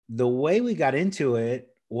the way we got into it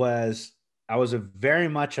was I was very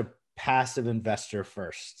much a passive investor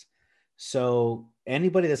first. So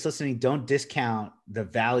anybody that's listening, don't discount the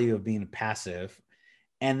value of being passive,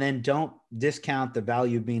 and then don't discount the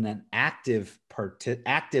value of being an active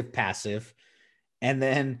passive. And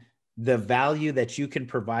then the value that you can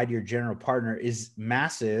provide your general partner is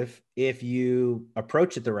massive if you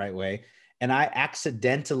approach it the right way. And I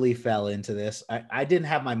accidentally fell into this. I didn't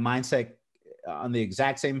have my mindset on the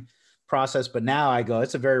exact same process, but now I go,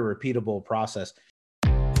 it's a very repeatable process.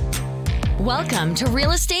 Welcome to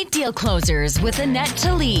Real Estate Deal Closers with Annette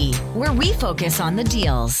Talley, where we focus on the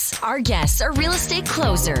deals. Our guests are real estate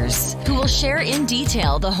closers who will share in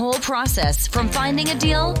detail the whole process from finding a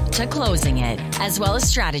deal to closing it, as well as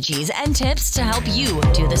strategies and tips to help you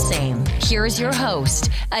do the same. Here is your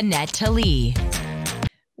host, Annette Talley.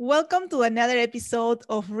 Welcome to another episode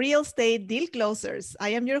of Real Estate Deal Closers. I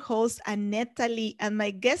am your host, Annette Talley, and my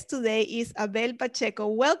guest today is Abel Pacheco.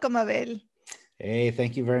 Welcome, Abel. Hey,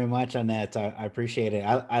 thank you very much, Annette. I appreciate it.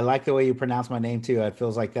 I like the way you pronounce my name too. It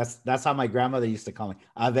feels like that's how my grandmother used to call me,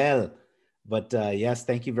 Abel. But yes,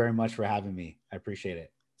 thank you very much for having me. I appreciate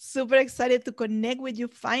it. Super excited to connect with you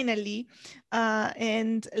finally.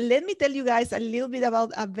 And let me tell you guys a little bit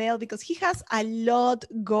about Abel because he has a lot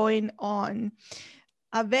going on.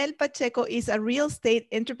 Abel Pacheco is a real estate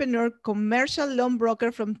entrepreneur, commercial loan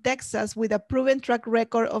broker from Texas with a proven track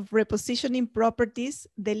record of repositioning properties,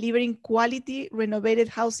 delivering quality renovated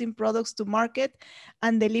housing products to market,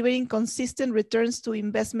 and delivering consistent returns to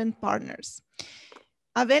investment partners.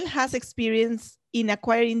 Abel has experience in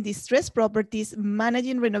acquiring distressed properties,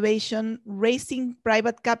 managing renovation, raising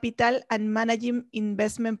private capital, and managing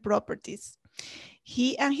investment properties.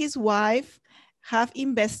 He and his wife have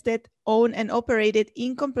invested, owned, and operated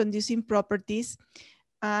income-producing properties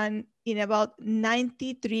and in about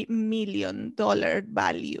 $93 million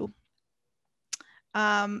value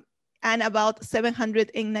and about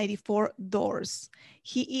 794 doors.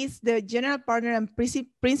 He is the general partner and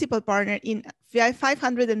principal partner in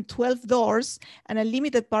 512 doors and a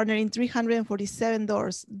limited partner in 347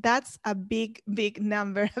 doors. That's a big, big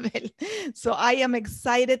number, Abel. So I am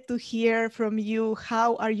excited to hear from you.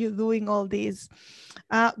 How are you doing all this?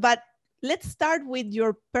 But let's start with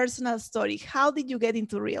your personal story. How did you get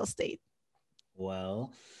into real estate?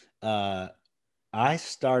 Well, I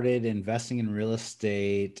started investing in real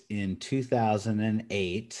estate in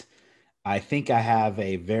 2008. I think I have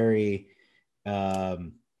a very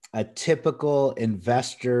a typical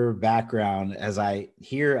investor background, as I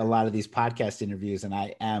hear a lot of these podcast interviews, and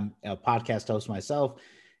I am a podcast host myself.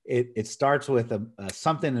 It starts with a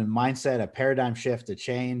something in mindset, a paradigm shift, a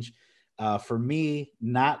change. For me,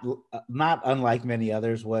 not unlike many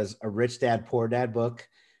others, was a Rich Dad Poor Dad book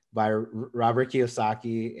by Robert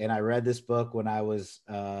Kiyosaki. And I read this book when I was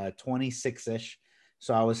 26-ish.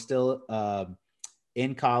 So I was still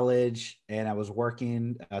in college, and I was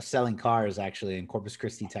working, selling cars actually in Corpus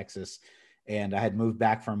Christi, Texas. And I had moved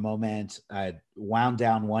back for a moment. I had wound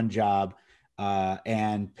down one job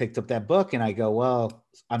and picked up that book, and I go, well,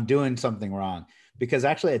 I'm doing something wrong. Because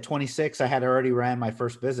actually at 26, I had already ran my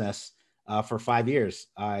first business for 5 years.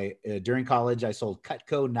 During college, I sold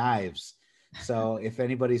Cutco knives. So if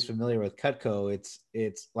anybody's familiar with Cutco,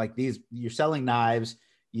 it's like you're selling knives,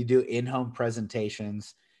 you do in-home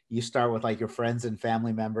presentations, you start with like your friends and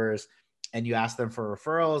family members, and you ask them for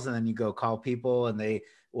referrals, and then you go call people, and they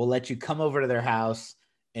will let you come over to their house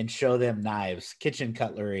and show them knives, kitchen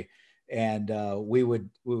cutlery. And we would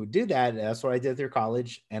do that. That's what I did through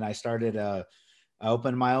college. And I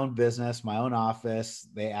opened my own business, my own office.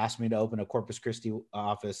 They asked me to open a Corpus Christi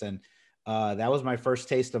office, and that was my first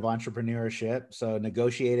taste of entrepreneurship. So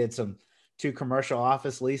negotiated 2 commercial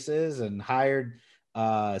office leases and hired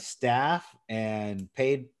staff and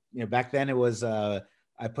paid, back then it was, I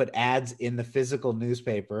put ads in the physical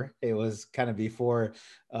newspaper. It was kind of before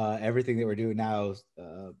everything that we're doing now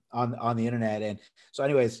on the internet. And so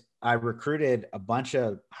anyways, I recruited a bunch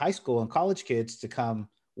of high school and college kids to come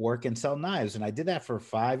work and sell knives. And I did that for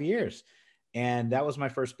 5 years. And that was my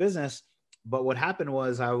first business. But what happened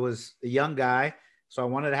was I was a young guy, so I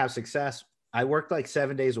wanted to have success. I worked like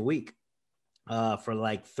 7 days a week for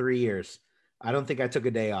like 3 years. I don't think I took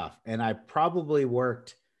a day off. And I probably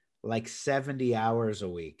worked like 70 hours a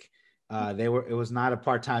week. It was not a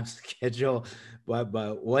part-time schedule,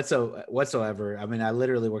 but whatsoever. I mean, I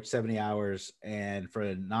literally worked 70 hours, and for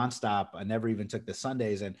a nonstop, I never even took the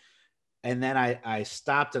Sundays. And then I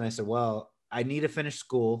stopped, and I said, well, I need to finish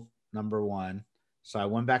school, number one. So I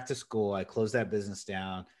went back to school. I closed that business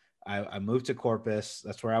down. I moved to Corpus.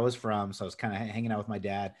 That's where I was from. So I was kind of hanging out with my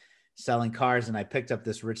dad, selling cars. And I picked up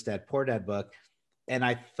this Rich Dad Poor Dad book. and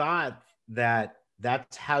I thought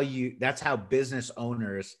that's how business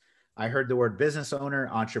owners, I heard the word business owner,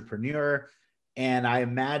 entrepreneur, and I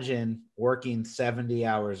imagine working 70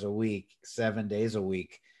 hours a week, 7 days a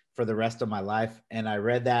week for the rest of my life. And I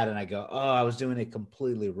read that and I go, oh, I was doing it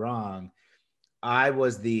completely wrong. I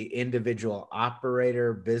was the individual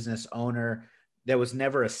operator, business owner. There was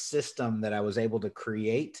never a system that I was able to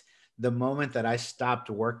create. The moment that I stopped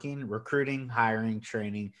working, recruiting, hiring,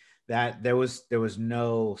 training, that there was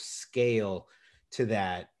no scale to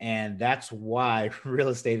that. And that's why real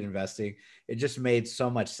estate investing, it just made so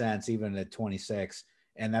much sense, even at 26.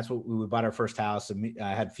 And that's what we bought our first house. I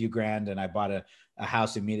had a few grand and I bought a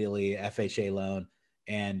house immediately, FHA loan.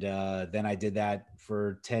 And then I did that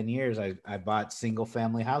for 10 years. I bought single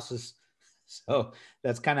family houses. So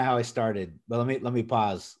that's kind of how I started. But let me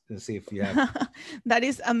pause and see if you have. That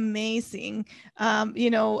is amazing.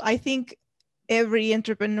 I think every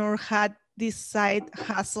entrepreneur had these side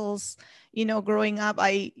hustles. Growing up,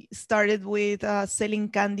 I started with selling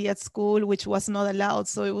candy at school, which was not allowed.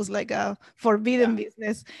 So it was like a forbidden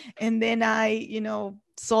business. And then I,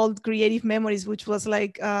 sold Creative Memories, which was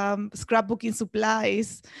like scrapbooking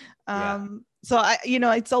supplies. So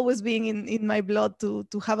it's always been in my blood to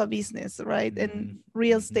have a business, right? Mm-hmm. And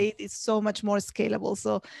real estate is so much more scalable.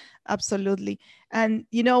 So absolutely. And,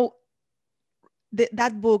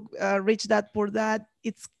 that book, Rich Dad Poor Dad,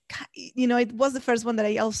 it was the first one that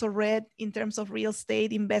I also read in terms of real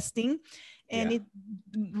estate investing. And it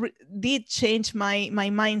did change my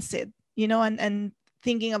mindset, and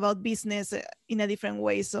thinking about business in a different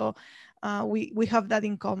way. So we have that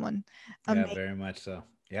in common. Yeah, very much so.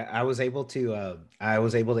 Yeah, I was able to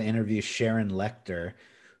interview Sharon Lechter,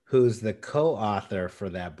 who's the co-author for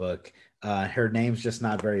that book. Her name's just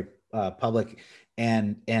not very public,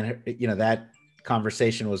 and that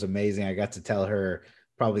conversation was amazing. I got to tell her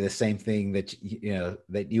probably the same thing that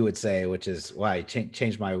you would say, which is why it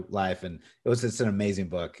changed my life, and it's an amazing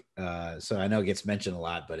book. So I know it gets mentioned a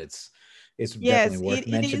lot, but it's definitely worth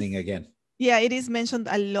mentioning again. Yeah, it is mentioned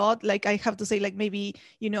a lot. Like I have to say, like maybe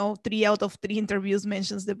 3 out of 3 interviews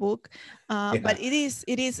mentions the book. But it is,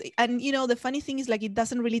 and the funny thing is, like, it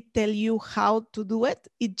doesn't really tell you how to do it.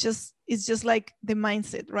 It's just like the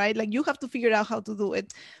mindset, right? Like you have to figure out how to do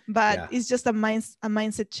it, but it's just a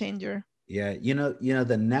mindset changer. Yeah,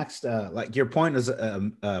 the next, like your point is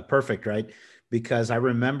perfect, right? Because I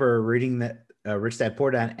remember reading that Rich Dad Poor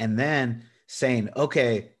Dad, and then saying,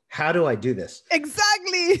 okay, how do I do this?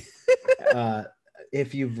 Exactly.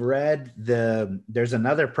 If you've read there's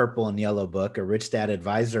another purple and yellow book, a Rich Dad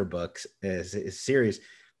Advisor book is series,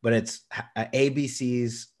 but it's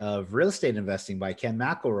ABCs of Real Estate Investing by Ken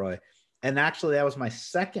McElroy. And actually that was my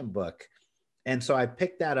second book. And so I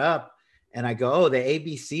picked that up and I go, oh, the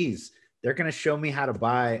ABCs, they're going to show me how to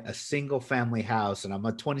buy a single family house. And I'm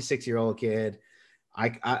a 26-year-old kid.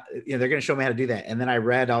 They're going to show me how to do that. And then I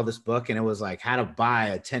read all this book and it was like how to buy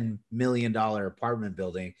a $10 million apartment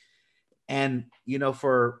building. And,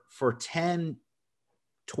 for 10,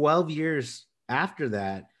 12 years after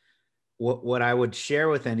that, what I would share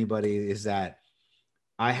with anybody is that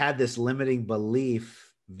I had this limiting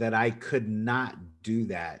belief that I could not do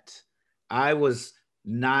that. I was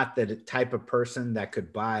not the type of person that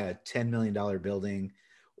could buy a $10 million building,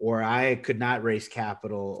 or I could not raise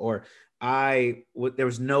capital, or there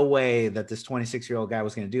was no way that this 26-year-old guy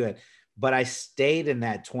was going to do it. But I stayed in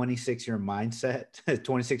that 26-year-old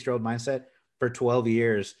mindset for 12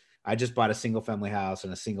 years. I just bought a single family house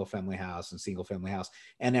and a single family house and single family house.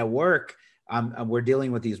 And at work, we're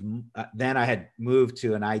dealing with these. Then I had moved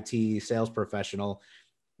to an IT sales professional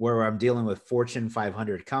where I'm dealing with Fortune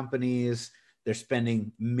 500 companies. They're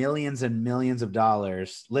spending millions and millions of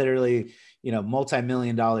dollars, literally,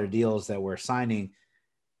 multi-million dollar deals that we're signing.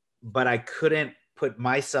 But I couldn't put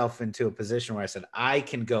myself into a position where I said, I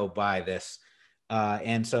can go buy this.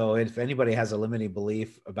 And so if anybody has a limiting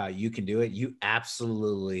belief about you can do it, you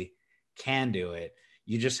absolutely can do it.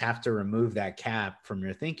 You just have to remove that cap from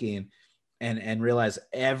your thinking and realize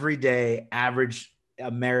everyday average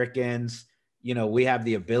Americans, we have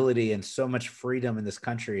the ability and so much freedom in this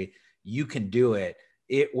country. You can do it.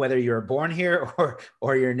 Whether you're born here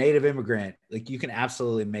or you're a native immigrant, like you can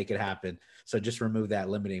absolutely make it happen. So just remove that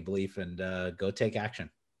limiting belief and go take action.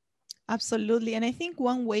 Absolutely. And I think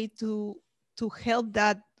one way to help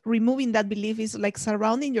that, removing that belief, is like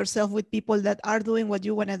surrounding yourself with people that are doing what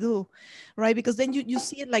you want to do, right? Because then you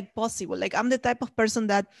see it like possible. Like I'm the type of person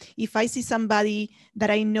that if I see somebody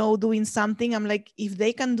that I know doing something, I'm like, if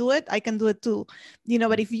they can do it, I can do it too.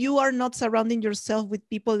 But if you are not surrounding yourself with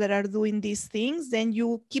people that are doing these things, then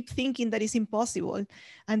you keep thinking that it's impossible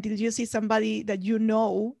until you see somebody that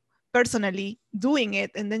personally doing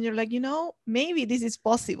it, and then you're like, maybe this is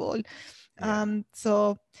possible. Yeah.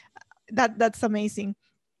 So that's amazing.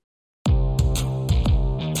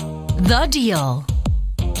 The Deal.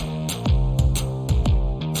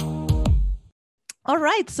 All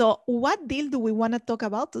right, so what deal do we want to talk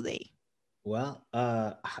about today? Well,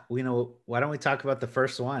 why don't we talk about the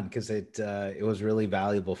first one, because it was really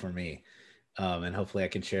valuable for me, and hopefully I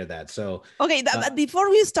can share that. So, okay, before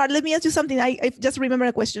we start, let me ask you something. I just remember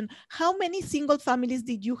a question. How many single families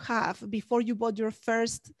did you have before you bought your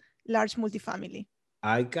first large multifamily?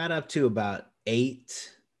 I got up to about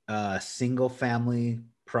 8 single family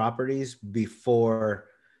properties before,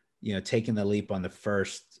 taking the leap on the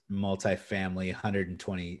first multifamily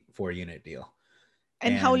 124 unit deal.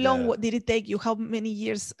 And how long did it take you? How many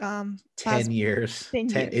years? 10 years. 10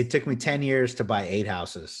 years. It took me 10 years to buy 8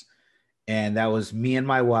 houses. And that was me and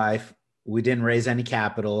my wife. We didn't raise any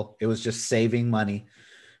capital. It was just saving money.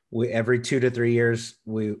 Every 2 to 3 years,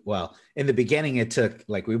 in the beginning, it took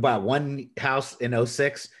we bought one house in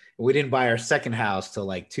 2006. We didn't buy our second house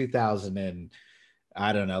till 2000 and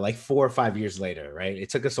I don't know, 4 or 5 years later, right? It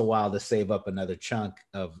took us a while to save up another chunk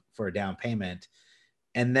for a down payment.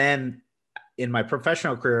 And then in my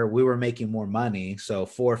professional career, we were making more money. So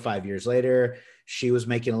 4 or 5 years later, she was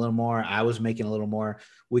making a little more. I was making a little more.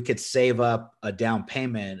 We could save up a down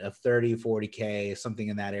payment of 30, 40K, something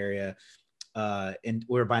in that area. And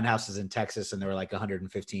we were buying houses in Texas and they were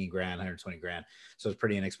 115 grand, 120 grand. So it's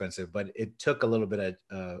pretty inexpensive, but it took a little bit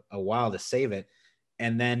of a while to save it.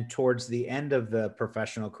 And then towards the end of the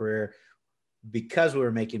professional career, because we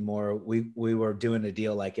were making more, we were doing a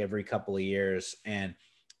deal every couple of years. And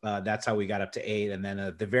that's how we got up to 8. And then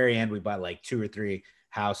at the very end, we bought 2 or 3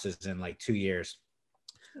 houses in 2 years.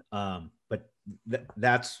 But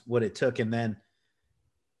that's what it took. And then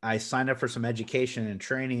I signed up for some education and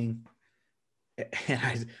training.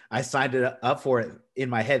 And I signed it up for it in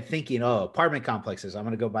my head thinking, apartment complexes, I'm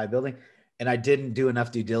going to go buy a building. And I didn't do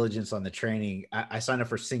enough due diligence on the training. I signed up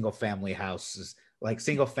for single family houses,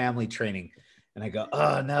 single family training. And I go,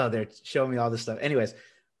 oh no, they're showing me all this stuff. Anyways,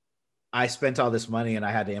 I spent all this money and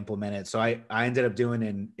I had to implement it. So I ended up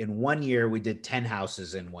doing in 1 year, we did 10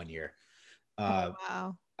 houses in 1 year.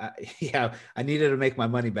 Wow. I needed to make my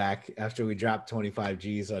money back after we dropped 25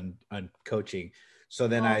 G's on coaching. So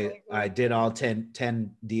then I did all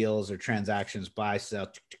 10 deals or transactions, buy,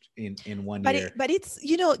 sell in 1 year. But it's,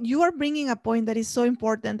 you are bringing a point that is so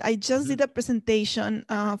important. I just did a presentation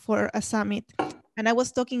for a summit and I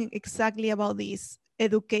was talking exactly about this.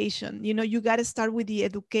 Education, you got to start with the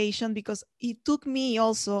education, because it took me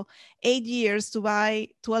also 8 years to buy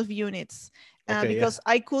 12 units because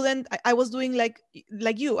I couldn't. I was doing like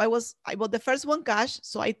you. I bought the first one cash,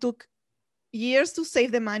 so I took years to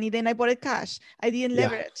save the money. Then I bought it cash. I didn't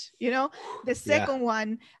leverage. The second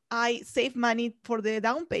one, I saved money for the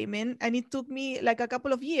down payment, and it took me a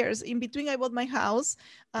couple of years. In between, I bought my house.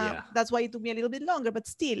 That's why it took me a little bit longer, but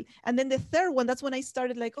still. And then the third one, that's when I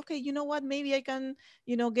started okay, you know what? Maybe I can,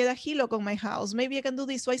 get a HELOC on my house. Maybe I can do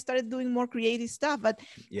this. So I started doing more creative stuff. But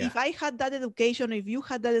if I had that education, if you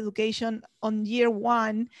had that education on year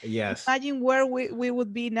 1, imagine where we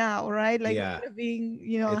would be now, right?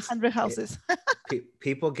 Being, 100 houses.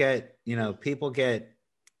 People get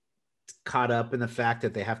caught up in the fact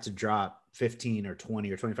that they have to drop 15 or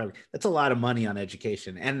 20 or 25. That's a lot of money on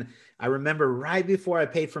education. And I remember right before I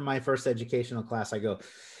paid for my first educational class, I go,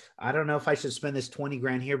 I don't know if I should spend this 20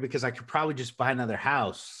 grand here, because I could probably just buy another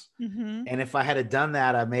house. Mm-hmm. And if I had done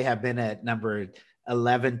that, I may have been at number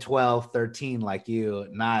 11, 12, 13, like you,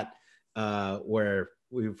 not where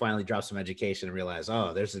we finally dropped some education and realized,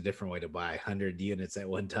 there's a different way to buy 100 units at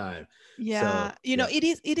one time. Yeah. So,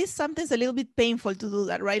 it is sometimes a little bit painful to do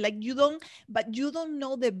that, right? You don't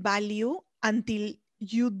know the value until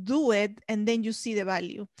you do it and then you see the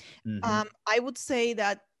value. Mm-hmm. I would say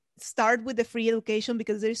that start with the free education,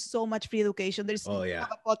 because there is so much free education. There's I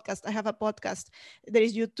have a podcast. There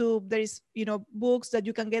is YouTube. There is, books that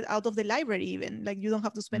you can get out of the library even. You don't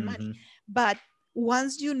have to spend money. But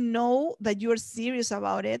once you know that you're serious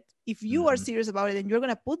about it, if you are serious about it and you're going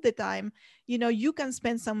to put the time, you can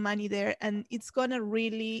spend some money there, and it's going to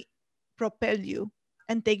really propel you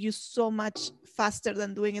and take you so much faster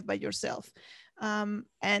than doing it by yourself.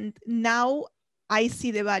 And now I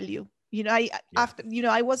see the value.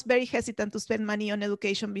 I was very hesitant to spend money on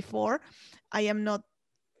education before. I am not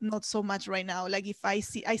so much right now. If I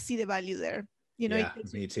see the value there,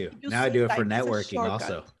 me too. Now I do it for networking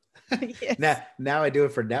also. Yes. Now I do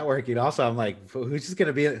it for networking. Also, I'm like, who's going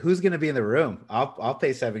to be in the room? I'll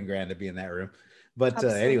pay $7,000 to be in that room. But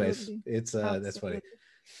anyways, it's that's funny.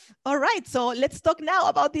 All right, so let's talk now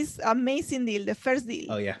about this amazing deal, the first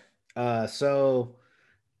deal. Oh yeah. So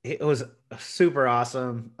it was super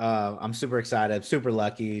awesome. I'm super excited, super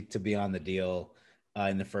lucky to be on the deal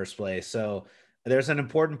in the first place. So there's an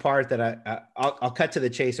important part that I'll cut to the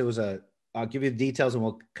chase. I'll give you the details and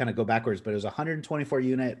we'll kind of go backwards, but it was a 124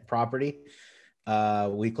 unit property.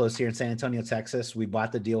 We closed here in San Antonio, Texas. We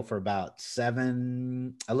bought the deal for about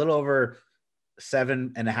a little over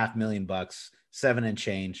 $7.5 million, seven and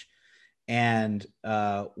change. And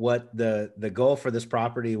what the goal for this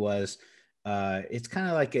property was, it's kind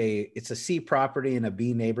of like it's a C property in a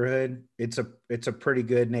B neighborhood. It's a pretty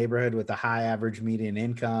good neighborhood with a high average median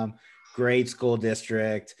income, great school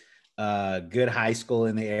district, good high school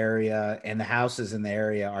in the area, and the houses in the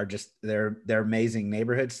area are just they're amazing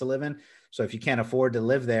neighborhoods to live in. So if you can't afford to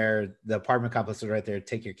live there, the apartment complex is right there.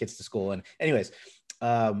 Take your kids to school. And anyways,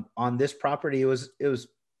 on this property, it was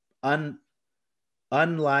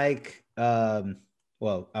unlike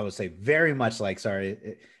well, I would say very much like,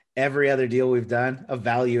 sorry, every other deal we've done, a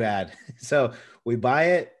value add. So we buy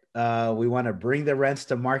it, we want to bring the rents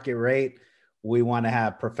to market rate, we want to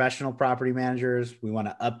have professional property managers, we want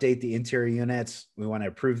to update the interior units, we want to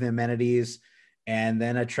improve the amenities, and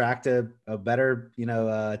then attract a better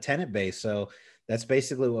tenant base. So that's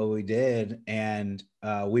basically what we did. And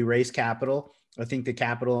we raised capital. I think the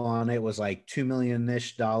capital on it was like $2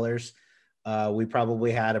 million-ish. We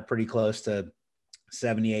probably had a pretty close to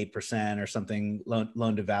 78% or something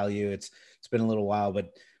loan to value. It's been a little while,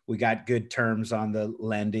 but we got good terms on the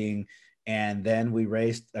lending. And then we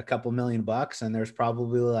raised a couple $1,000,000, and there's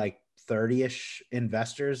probably like 30-ish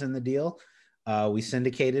investors in the deal. We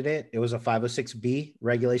syndicated it. It was a 506B,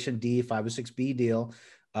 Regulation D 506B deal.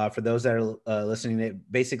 For those that are listening, it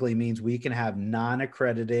basically means we can have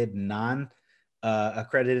non-accredited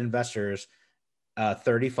accredited investors,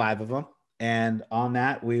 35 of them. And on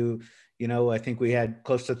that, I think we had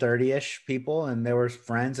close to 30-ish people, and there was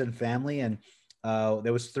friends and family. And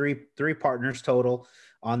there was three partners total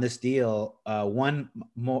on this deal. One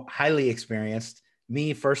more highly experienced,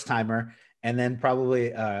 me, first timer. And then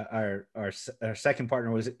probably our second partner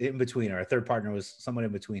was in between. Our third partner was somewhat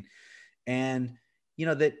in between. And,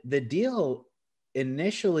 the deal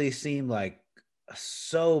initially seemed like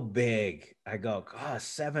so big. I go, oh,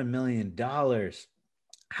 $7 million.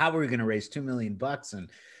 How are we going to raise $2 million? And,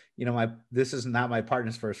 this is not my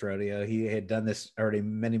partner's first rodeo. He had done this already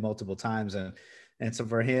multiple times. And so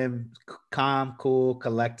for him, calm, cool,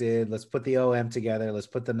 collected, let's put the OM together. Let's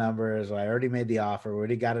put the numbers. I already made the offer. We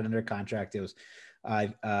already got it under contract. It was,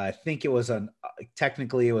 I think it was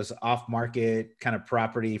technically it was off market kind of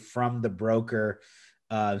property from the broker.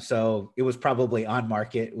 So it was probably on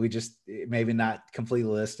market. We just maybe not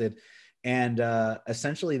completely listed. And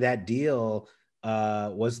essentially that deal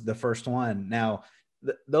was the first one. Now,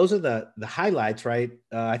 those are the highlights, right?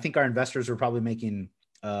 I think our investors were probably making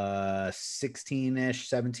 16-ish,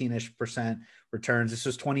 17-ish% returns. This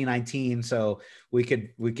was 2019, so we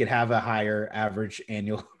could have a higher average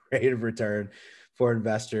annual rate of return for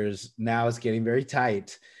investors. Now it's getting very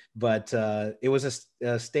tight, but it was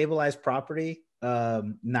a stabilized property,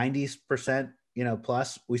 90%,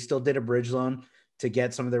 plus. We still did a bridge loan to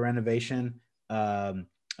get some of the renovation on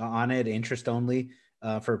it, interest only,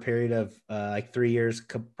 for a period of like 3 years,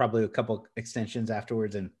 probably a couple extensions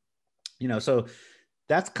afterwards. And, so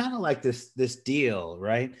that's kind of like this deal,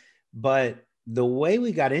 right? But the way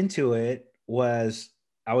we got into it was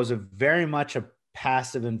I was very much a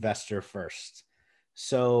passive investor first.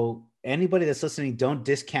 So anybody that's listening, don't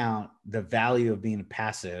discount the value of being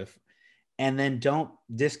passive, and then don't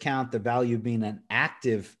discount the value of being an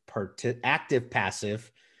active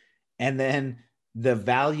passive. And then the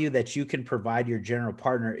value that you can provide your general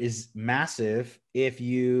partner is massive if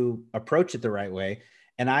you approach it the right way.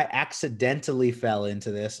 And I accidentally fell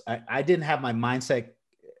into this. I didn't have my mindset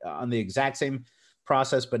on the exact same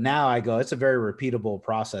process, but now I go, it's a very repeatable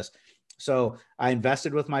process. So I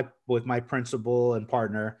invested with my principal and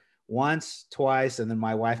partner once, twice, and then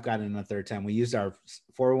my wife got in the third time. We used our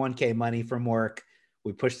 401k money from work.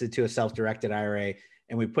 We pushed it to a self-directed IRA,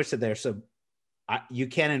 and we pushed it there. So you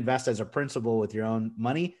can't invest as a principal with your own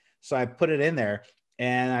money. So I put it in there,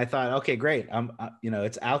 and I thought, okay, great.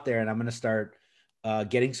 It's out there, and I'm going to start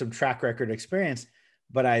getting some track record experience.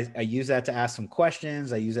 But I use that to ask some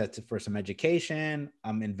questions. I use that for some education.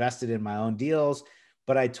 I'm invested in my own deals.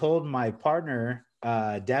 But I told my partner,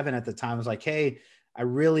 Devin, at the time, I was like, hey, I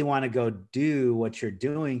really want to go do what you're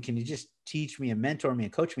doing. Can you just teach me and mentor me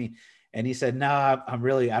and coach me? And he said, no, I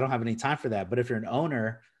don't have any time for that. But if you're an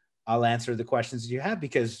owner, I'll answer the questions you have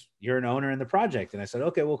because you're an owner in the project. And I said,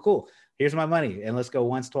 okay, well, cool. Here's my money. And let's go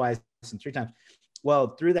once, twice, and 3 times.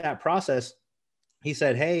 Well, through that process, he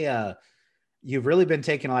said, hey, you've really been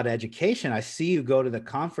taking a lot of education. I see you go to the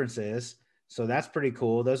conferences, so that's pretty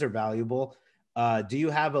cool. Those are valuable. Do you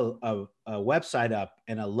have a website up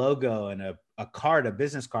and a logo and a card, a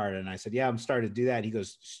business card? And I said, yeah, I'm starting to do that. He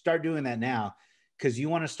goes, start doing that now, because you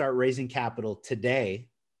want to start raising capital today,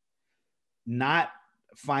 not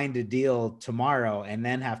find a deal tomorrow and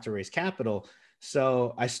then have to raise capital.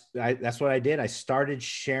 So I that's what I did. I started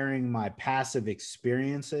sharing my passive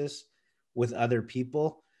experiences with other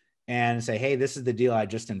people and say, hey, this is the deal I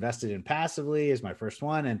just invested in passively, is my first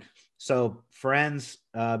one. And so friends,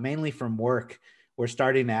 mainly from work, were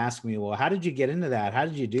starting to ask me, well, how did you get into that? How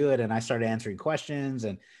did you do it? And I started answering questions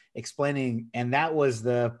and explaining. And that was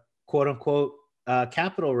the quote unquote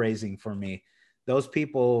capital raising for me. Those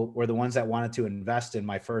people were the ones that wanted to invest in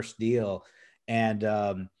my first deal. And,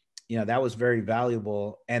 that was very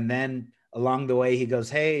valuable. And then along the way, he goes,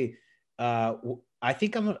 hey, I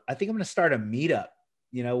think I'm going to start a meetup.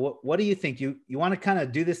 What do you think? You want to kind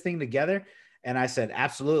of do this thing together? And I said,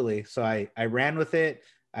 absolutely. So I ran with it.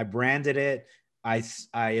 I branded it. I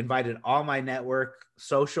invited all my network,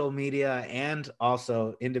 social media, and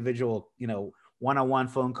also individual, one-on-one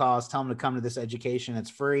phone calls, tell them to come to this education. It's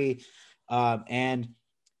free. And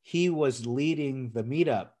he was leading the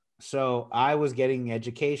meetup. So I was getting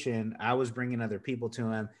education. I was bringing other people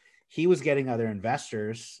to him. He was getting other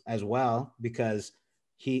investors as well, because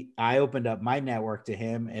I opened up my network to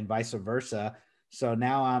him and vice versa. So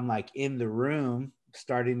now I'm like in the room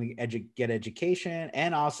starting to get education.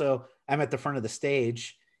 And also I'm at the front of the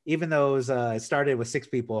stage, even though it started with 6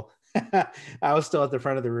 people. I was still at the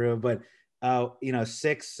front of the room, but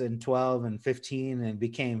 6 and 12 and 15 and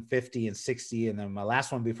became 50 and 60. And then my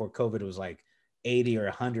last one before COVID was like 80 or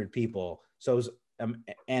 100 people. So it was,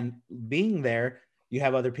 and being there, you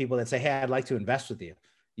have other people that say, hey, I'd like to invest with you.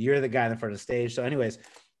 You're the guy in the front of the stage. So anyways,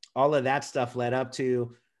 all of that stuff led up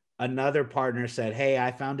to another partner said, hey,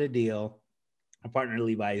 I found a deal. A partner,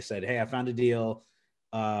 Levi, said, hey, I found a deal.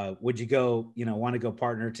 Would you want to go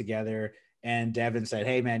partner together? And Devin said,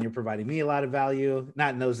 hey, man, you're providing me a lot of value.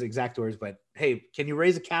 Not in those exact words, but hey, can you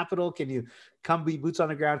raise a capital? Can you come be boots on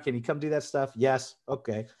the ground? Can you come do that stuff? Yes.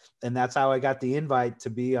 Okay. And that's how I got the invite to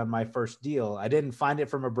be on my first deal. I didn't find it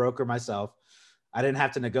from a broker myself. I didn't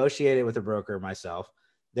have to negotiate it with a broker myself.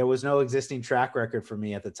 There was no existing track record for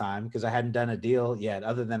me at the time because I hadn't done a deal yet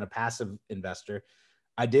other than a passive investor.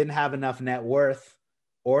 I didn't have enough net worth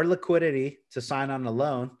or liquidity to sign on a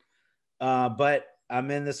loan, but I'm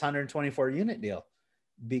in this 124 unit deal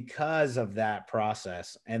because of that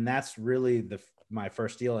process. And that's really my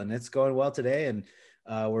first deal. And it's going well today. And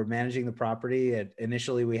we're managing the property.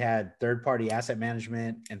 Initially, we had third-party asset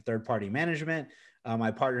management and third-party management.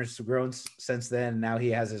 My partner's grown since then. Now he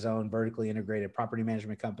has his own vertically integrated property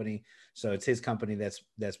management company. So it's his company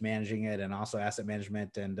that's managing it, and also asset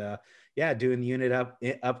management. And doing the unit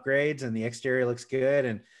upgrades, and the exterior looks good.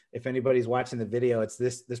 And if anybody's watching the video, it's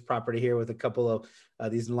this property here with a couple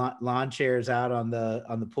of these lawn chairs out on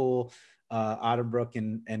the pool, Autumn Brook,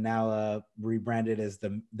 and now rebranded as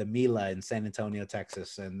the Mila in San Antonio,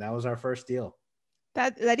 Texas. And that was our first deal.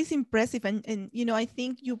 That is impressive. And I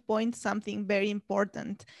think you point something very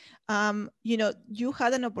important. You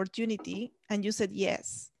had an opportunity and you said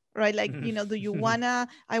yes, right? Like, do you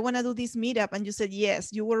I wanna do this meetup? And you said yes.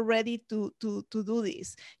 You were ready to do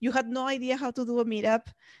this. You had no idea how to do a meetup.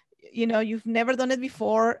 You've never done it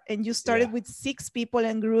before, and you started with 6 people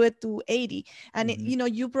and grew it to 80. And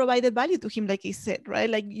you provided value to him, like I said, right?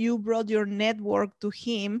 Like, you brought your network to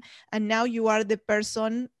him, and now you are the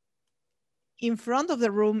person in front of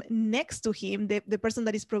the room next to him, the person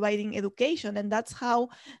that is providing education. And that's how,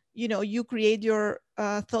 you create your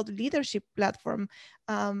thought leadership platform.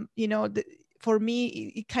 For me,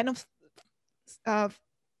 it kind of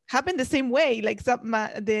happened the same way. Like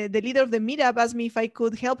the leader of the meetup asked me if I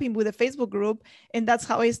could help him with a Facebook group. And that's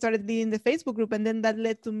how I started leading the Facebook group. And then that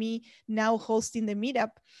led to me now hosting the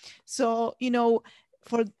meetup. So,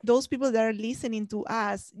 for those people that are listening to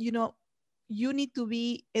us, you need to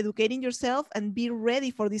be educating yourself and be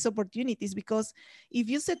ready for these opportunities, because if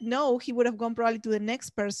you said no, he would have gone probably to the next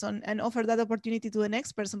person and offered that opportunity to the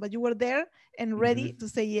next person, but you were there and ready to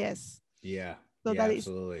say yes. Yeah. So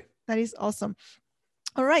Absolutely. That is awesome.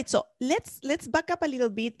 All right. So let's back up a little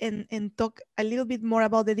bit and talk a little bit more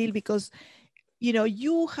about the deal, because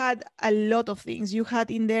you had a lot of things. You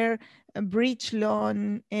had in there a bridge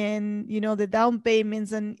loan and, the down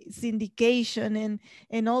payments and syndication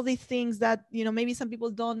and all these things that, maybe some people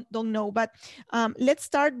don't know. But let's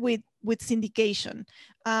start with syndication.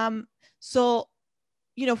 So,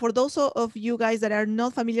 for those of you guys that are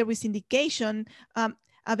not familiar with syndication,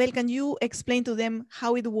 Abel, can you explain to them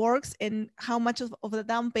how it works and how much of the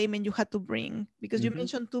down payment you had to bring? Because you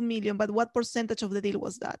mentioned 2 million, but what percentage of the deal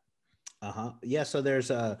was that? Yeah. So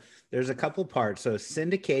there's a couple parts. So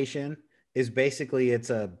syndication is basically it's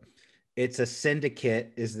a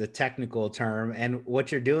syndicate is the technical term. And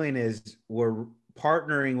what you're doing is we're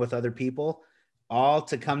partnering with other people all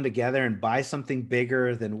to come together and buy something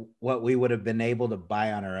bigger than what we would have been able to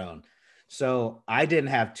buy on our own. So I didn't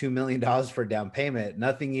have $2 million for down payment,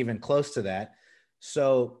 nothing even close to that.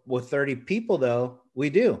 So with 30 people though, we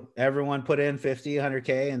do. Everyone put in 50,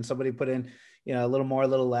 100K and somebody put in, a little more, a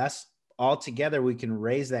little less. All together, we can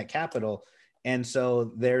raise that capital. And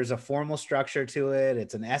so there's a formal structure to it.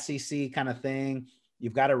 It's an SEC kind of thing.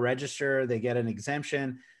 You've got to register, they get an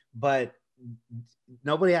exemption, but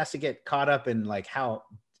nobody has to get caught up in like how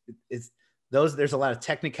it's those. There's a lot of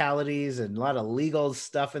technicalities and a lot of legal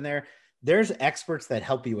stuff in there. There's experts that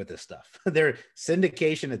help you with this stuff. They're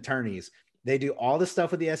syndication attorneys. They do all the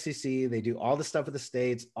stuff with the SEC. They do all the stuff with the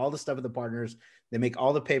states, all the stuff with the partners. They make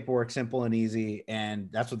all the paperwork simple and easy. And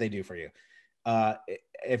that's what they do for you.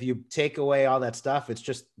 If you take away all that stuff, it's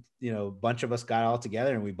just, a bunch of us got all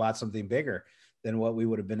together and we bought something bigger than what we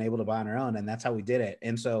would have been able to buy on our own. And that's how we did it.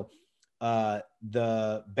 And so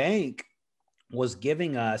the bank was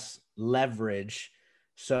giving us leverage.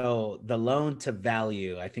 So the loan to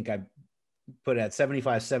value, I think I put it at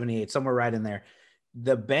 75, 78, somewhere right in there.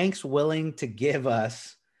 The bank's willing to give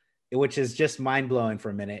us, which is just mind blowing for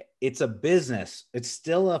a minute. It's a business. It's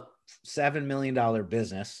still a $7 million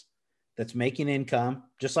business that's making income,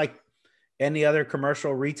 just like any other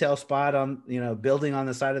commercial retail spot on, building on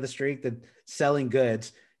the side of the street that's selling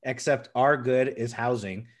goods, except our good is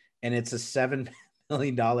housing. And it's a $7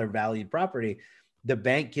 million valued property. The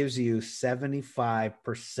bank gives you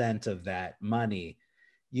 75% of that money.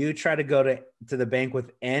 You try to go to the bank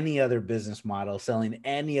with any other business model, selling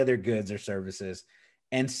any other goods or services,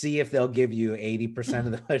 and see if they'll give you 80%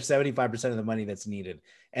 of the 75% of the money that's needed.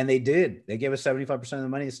 And they did. They gave us 75% of the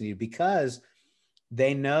money that's needed because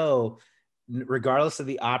they know, regardless of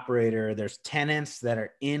the operator, there's tenants that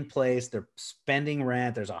are in place. They're spending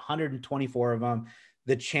rent. There's 124 of them.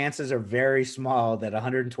 The chances are very small that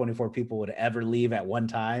 124 people would ever leave at one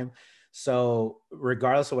time. So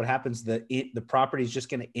regardless of what happens, the property is just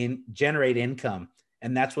going to generate income.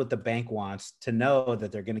 And that's what the bank wants, to know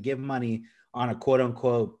that they're going to give money on a quote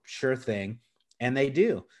unquote sure thing. And they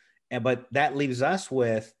do. But that leaves us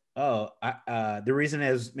with, the reason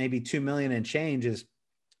is maybe 2 million and change is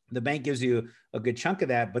the bank gives you a good chunk of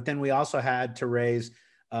that. But then we also had to raise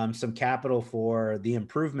some capital for the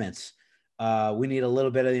improvements. We need a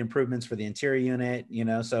little bit of the improvements for the interior unit,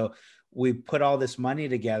 so we put all this money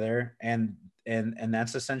together and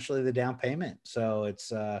that's essentially the down payment. So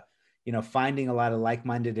it's, finding a lot of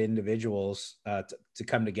like-minded individuals to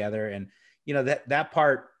come together. And, that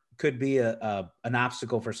part could be an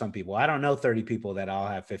obstacle for some people. I don't know 30 people that all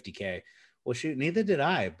have 50K. Well, shoot, neither did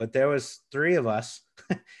I, but there was 3 of us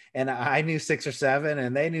and I knew 6 or 7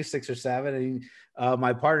 and they knew 6 or 7. And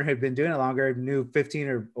my partner had been doing it longer, knew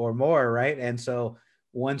 15 or more. Right. And so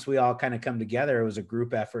once we all kind of come together, it was a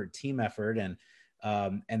group effort, team effort. And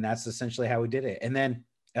that's essentially how we did it. And then,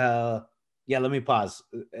 let me pause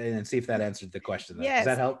and see if that answered the question. Yes.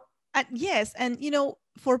 Does that help? Yes. And,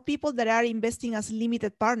 for people that are investing as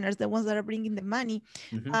limited partners, the ones that are bringing the money,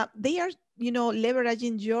 they are,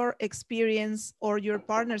 leveraging your experience or your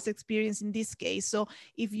partner's experience in this case. So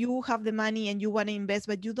if you have the money and you want to invest,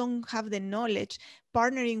 but you don't have the knowledge,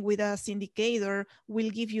 partnering with a syndicator will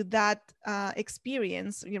give you that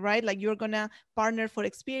experience, right? Like you're going to partner for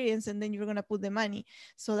experience and then you're going to put the money.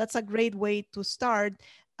 So that's a great way to start.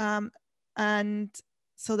 And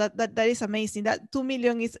so that is amazing. That 2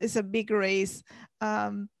 million is a big raise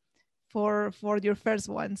for your first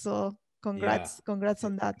one. So congrats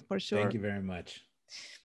on that for sure. Thank you very much.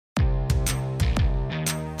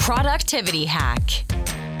 Productivity hack.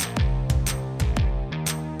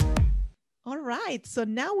 All right. So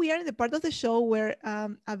now we are in the part of the show where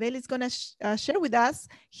Abel is going to share with us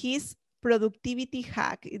his productivity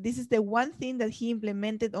hack. This is the one thing that he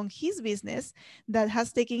implemented on his business that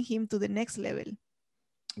has taken him to the next level.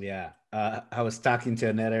 Yeah. I was talking to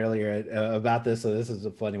Annette earlier about this. So this is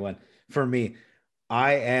a funny one for me.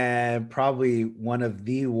 I am probably one of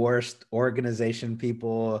the worst organization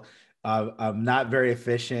people. I'm not very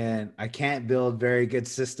efficient. I can't build very good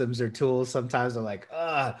systems or tools. Sometimes I'm like,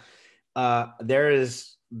 there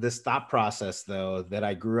is this thought process though, that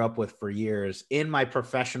I grew up with for years in my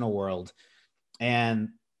professional world.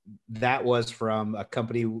 And that was from a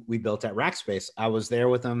company we built at Rackspace. I was there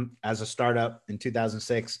with them as a startup in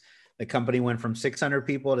 2006. The company went from 600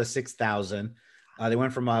 people to 6,000. They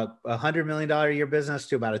went from a $100 million a year business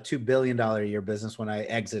to about a $2 billion a year business when I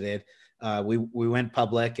exited. We went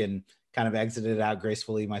public and kind of exited out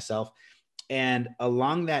gracefully myself. And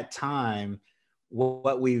along that time,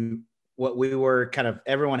 what we were kind of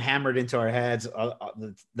everyone hammered into our heads,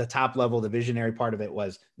 the top level, the visionary part of it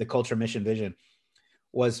was the culture, mission, vision,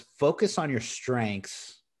 was focus on your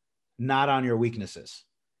strengths, not on your weaknesses.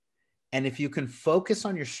 And if you can focus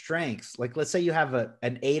on your strengths, like let's say you have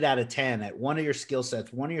an 8 out of 10 at one of your skill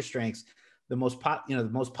sets, one of your strengths, the most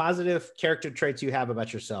positive character traits you have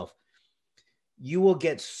about yourself, you will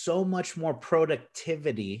get so much more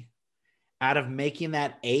productivity out of making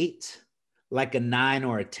that 8 like a 9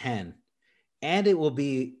 or a 10. And it will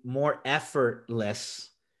be more effortless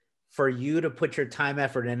for you to put your time,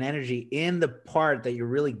 effort, and energy in the part that you're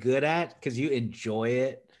really good at because you enjoy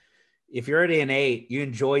it. If you're already an 8, you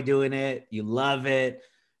enjoy doing it, you love it.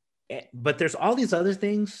 But there's all these other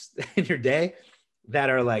things in your day that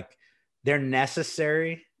are like, they're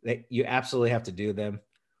necessary, that you absolutely have to do them.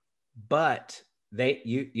 But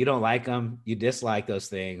you don't like them, you dislike those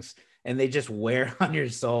things, and they just wear on your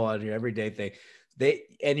soul, on your everyday thing.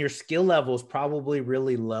 And your skill level is probably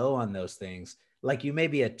really low on those things. Like you may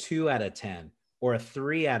be a 2 out of 10 or a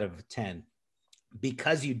 3 out of 10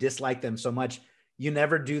 because you dislike them so much. You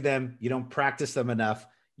never do them. You don't practice them enough.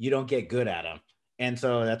 You don't get good at them. And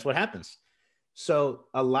so that's what happens. So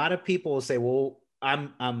a lot of people will say, well,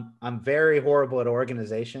 I'm very horrible at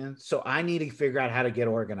organization, so I need to figure out how to get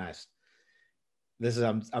organized.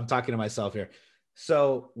 I'm talking to myself here.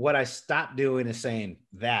 So what I stopped doing is saying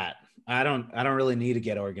that I don't really need to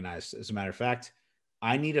get organized. As a matter of fact,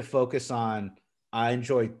 I need to focus on, I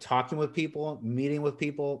enjoy talking with people, meeting with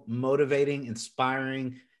people, motivating,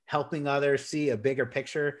 inspiring, helping others see a bigger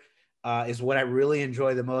picture is what I really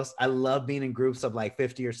enjoy the most. I love being in groups of like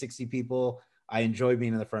 50 or 60 people. I enjoy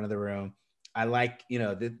being in the front of the room. I like,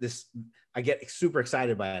 this, I get super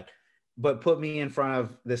excited by it. But put me in front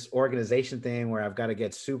of this organization thing where I've got to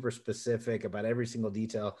get super specific about every single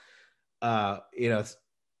detail,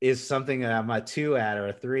 is something that I'm a 2 at or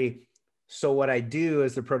a 3. So what I do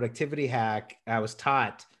is the productivity hack. I was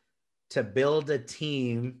taught to build a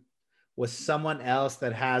team with someone else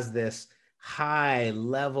that has this high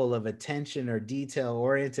level of attention or detail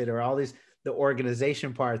oriented or all these, the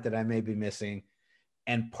organization part that I may be missing,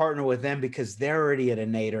 and partner with them because they're already at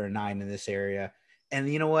an 8 or a 9 in this area. And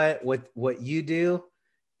you know what you do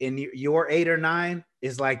in your 8 or 9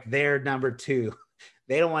 is like their number 2.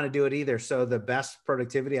 They don't want to do it either. So the best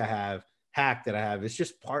productivity hack that I have is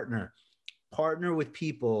just partner with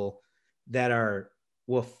people that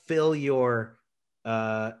will fill your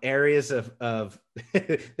areas of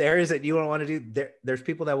the areas that you don't want to do. There's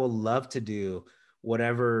people that will love to do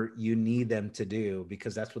whatever you need them to do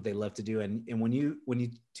because that's what they love to do. And when you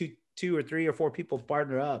two or 3 or 4 people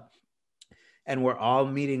partner up, and we're all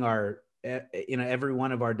meeting our, every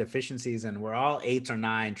one of our deficiencies, and we're all 8s or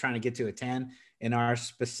 9 trying to get to a 10 in our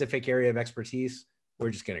specific area of expertise,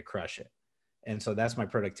 we're just going to crush it. And so that's my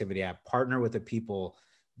productivity app. Partner with the people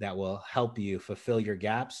that will help you fulfill your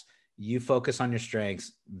gaps. You focus on your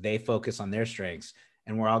strengths, they focus on their strengths,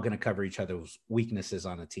 and we're all going to cover each other's weaknesses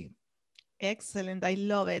on a team. Excellent. I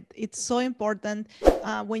love it. It's so important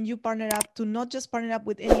when you partner up to not just partner up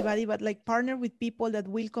with anybody, but like partner with people that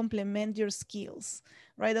will complement your skills,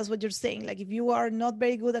 right? That's what you're saying. Like if you are not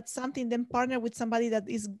very good at something, then partner with somebody that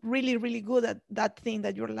is really, really good at that thing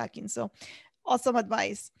that you're lacking. So awesome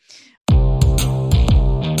advice.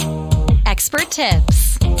 Expert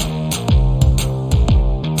tips.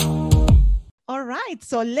 All right,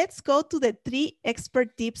 so let's go to the 3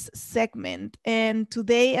 expert tips segment. And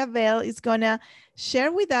today, Abel is going to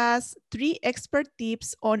share with us 3 expert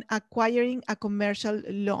tips on acquiring a commercial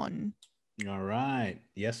loan. All right.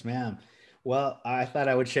 Yes, ma'am. Well, I thought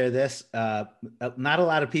I would share this. Not a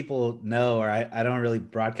lot of people know, or I don't really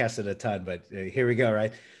broadcast it a ton, but here we go,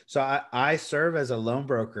 right? So I serve as a loan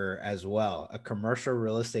broker as well, a commercial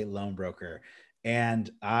real estate loan broker. And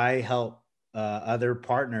I help other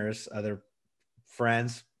partners, other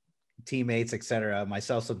friends, teammates, etc.,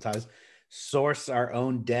 myself sometimes, source our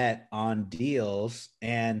own debt on deals.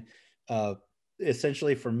 And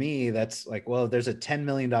essentially for me, that's like, well, there's a $10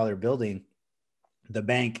 million building. The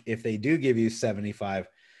bank, if they do give you 75%,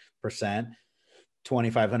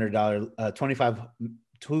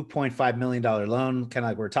 $2.5 million loan, kind of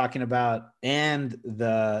like we're talking about. And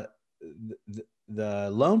the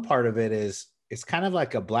loan part of it is, it's kind of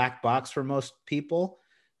like a black box for most people.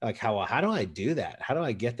 Like how do I do that? How do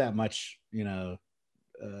I get that much,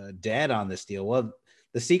 debt on this deal? Well,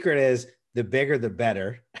 the secret is the bigger, the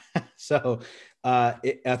better. So a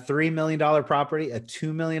 $3 million property, a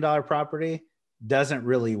 $2 million property, doesn't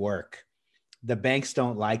really work. The banks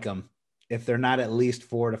don't like them if they're not at least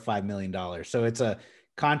 $4 to $5 million. So it's a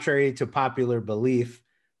contrary to popular belief,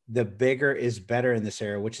 the bigger is better in this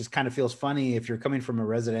area, which is kind of feels funny if you're coming from a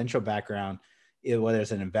residential background, whether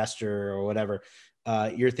it's an investor or whatever.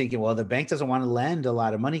 You're thinking, well, the bank doesn't want to lend a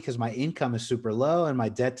lot of money because my income is super low and my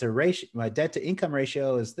debt to income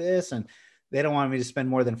ratio is this, and they don't want me to spend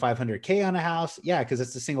more than $500K on a house. Yeah, because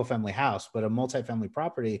it's a single family house, but a multifamily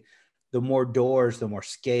property, the more doors, the more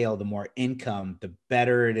scale, the more income, the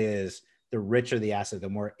better it is. The richer the asset, the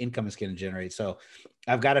more income it's going to generate. So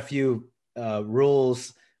I've got a few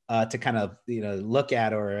rules to kind of look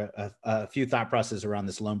at, or a few thought processes around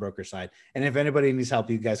this loan broker side. And if anybody needs help,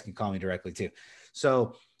 you guys can call me directly too.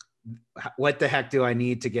 So what the heck do I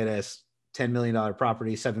need to get a $10 million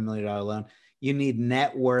property, $7 million loan? You need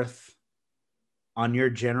net worth on your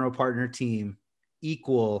general partner team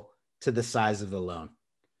equal to the size of the loan.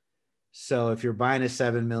 So if you're buying a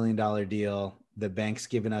 $7 million deal, the bank's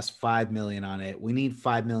giving us $5 million on it. We need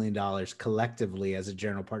 $5 million collectively as a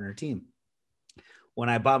general partner team. When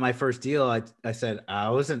I bought my first deal, I said I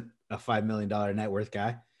wasn't a $5 million net worth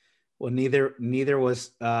guy. Well, neither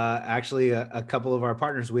was actually a couple of our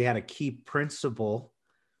partners. We had a key principal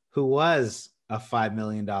who was a $5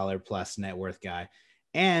 million plus net worth guy.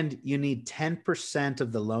 And you need 10%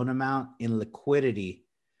 of the loan amount in liquidity,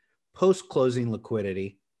 post-closing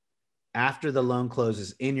liquidity, after the loan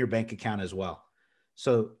closes in your bank account as well.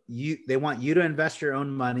 So they want you to invest your own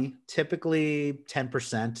money, typically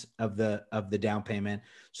 10% of the down payment.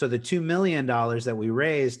 So the $2 million that we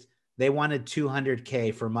raised, they wanted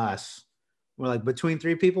 $200K from us. We're like, between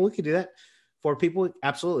 3 people, we could do that. 4 people,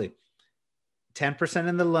 absolutely.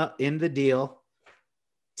 10% in the deal,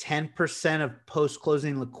 10% of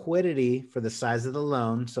post-closing liquidity for the size of the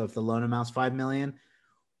loan. So if the loan amount's $5 million,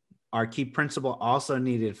 our key principal also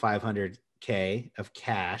needed $500K of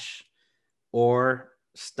cash or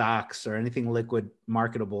stocks or anything liquid,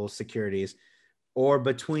 marketable securities. Or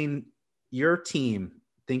between your team,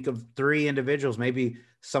 think of 3 individuals, maybe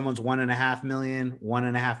someone's $1.5 million,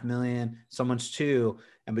 someone's $2 million,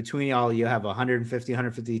 and between y'all, you have 150,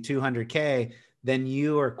 200K, then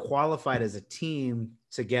you are qualified as a team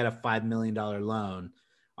to get a $5 million loan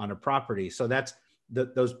on a property. So that's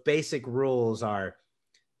those basic rules are,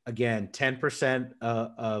 again, 10%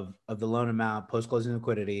 of the loan amount, post-closing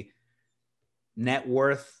liquidity, net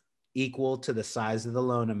worth equal to the size of the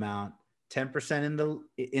loan amount, 10%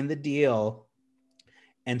 in the deal,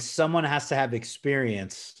 and someone has to have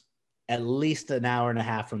experience at least an hour and a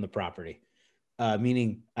half from the property.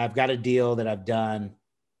 Meaning I've got a deal that I've done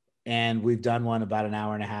and we've done one about an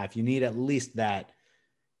hour and a half. You need at least that.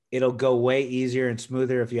 It'll go way easier and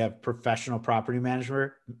smoother if you have professional property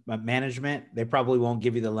management. They probably won't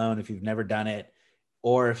give you the loan if you've never done it.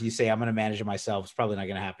 Or if you say, I'm going to manage it myself, it's probably not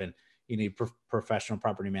going to happen. You need professional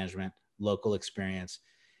property management, local experience.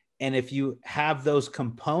 And if you have those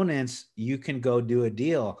components, you can go do a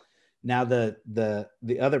deal. Now, the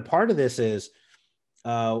other part of this is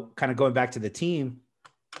kind of going back to the team.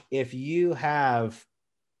 If you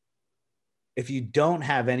don't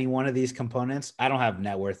have any one of these components, I don't have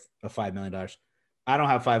net worth of $5 million. I don't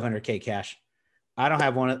have 500K cash. I don't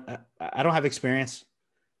have experience.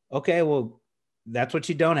 Okay, well, that's what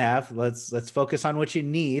you don't have. Let's focus on what you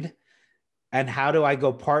need. And how do I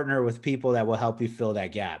go partner with people that will help you fill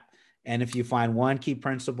that gap? And if you find one key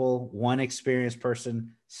principal, one experienced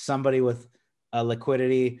person, somebody with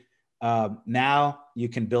liquidity, now you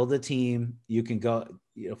can build a team. You can go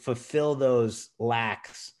fulfill those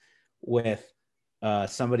lacks with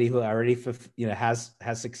somebody who already has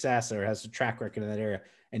success or has a track record in that area,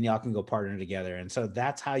 and y'all can go partner together. And so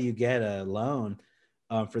that's how you get a loan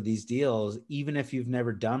for these deals. Even if you've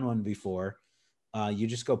never done one before, you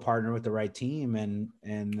just go partner with the right team, and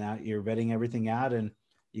now you're vetting everything out, and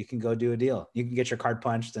you can go do a deal. You can get your card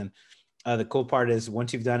punched. And the cool part is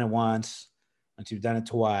once you've done it once, once you've done it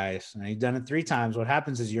twice, and you've done it 3 times, what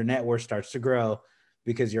happens is your net worth starts to grow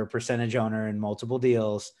because you're a percentage owner in multiple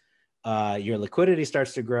deals. Your liquidity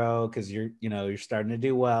starts to grow because you're starting to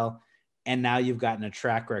do well. And now you've gotten a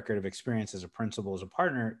track record of experience as a principal, as a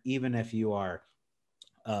partner, even if you are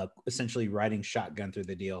essentially riding shotgun through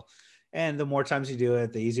the deal. And the more times you do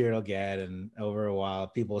it, the easier it'll get. And over a while,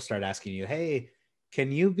 people will start asking you, hey, can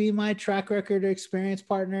you be my track record or experience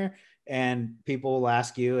partner? And people will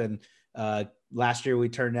ask you. And last year we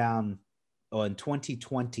turned down, in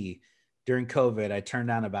 2020, during COVID, I turned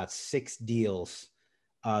down about 6 deals.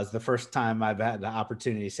 It's the first time I've had the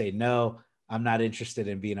opportunity to say, no, I'm not interested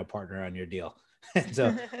in being a partner on your deal. And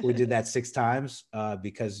so we did that 6 times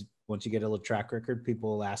because once you get a little track record,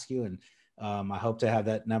 people will ask you, and I hope to have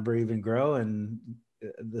that number even grow. And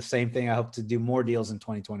the same thing, I hope to do more deals in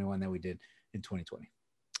 2021 than we did in 2020.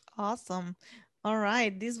 Awesome. All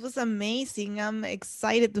right. This was amazing. I'm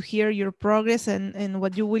excited to hear your progress and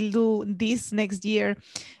what you will do this next year.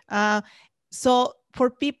 So for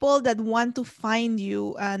people that want to find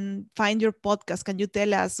you and find your podcast, can you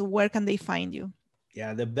tell us where can they find you?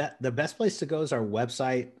 Yeah, the best place to go is our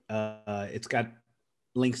website. It's got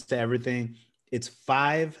links to everything. It's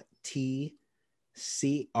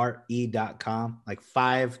 5tcre.com, like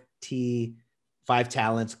 5T, 5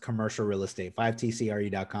 talents, commercial real estate,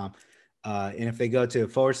 5tcre.com. And if they go to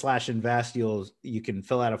 /invest, you can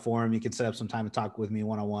fill out a form. You can set up some time to talk with me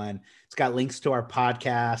one-on-one. It's got links to our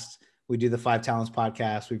podcast. We do the 5 Talents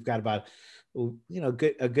podcast. We've got about, a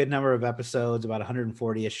good number of episodes, about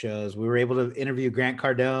 140-ish shows. We were able to interview Grant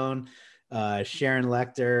Cardone, Sharon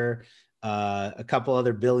Lechter, a couple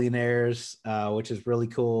other billionaires, which is really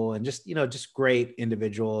cool. And just great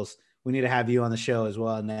individuals. We need to have you on the show as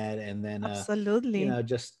well, Ned. And then, absolutely,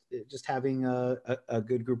 just having a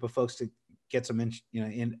good group of folks to get some,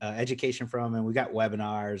 education from. And we got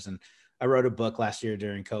webinars, and I wrote a book last year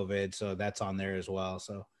during COVID, so that's on there as well.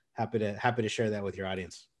 So happy to share that with your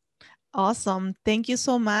audience. Awesome. Thank you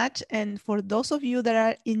so much. And for those of you that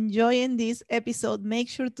are enjoying this episode, make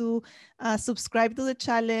sure to subscribe to the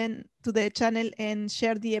channel and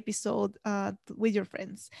share the episode with your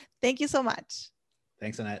friends. Thank you so much.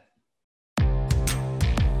 Thanks, Annette.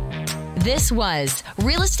 This was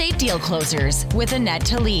Real Estate Deal Closers with Annette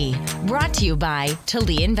Talley, brought to you by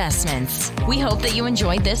Talley Investments. We hope that you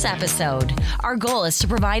enjoyed this episode. Our goal is to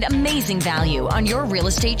provide amazing value on your real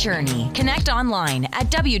estate journey. Connect online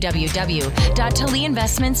at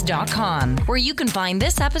www.talleyinvestments.com, where you can find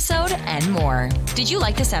this episode and more. Did you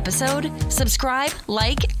like this episode? Subscribe,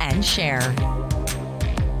 like, and share.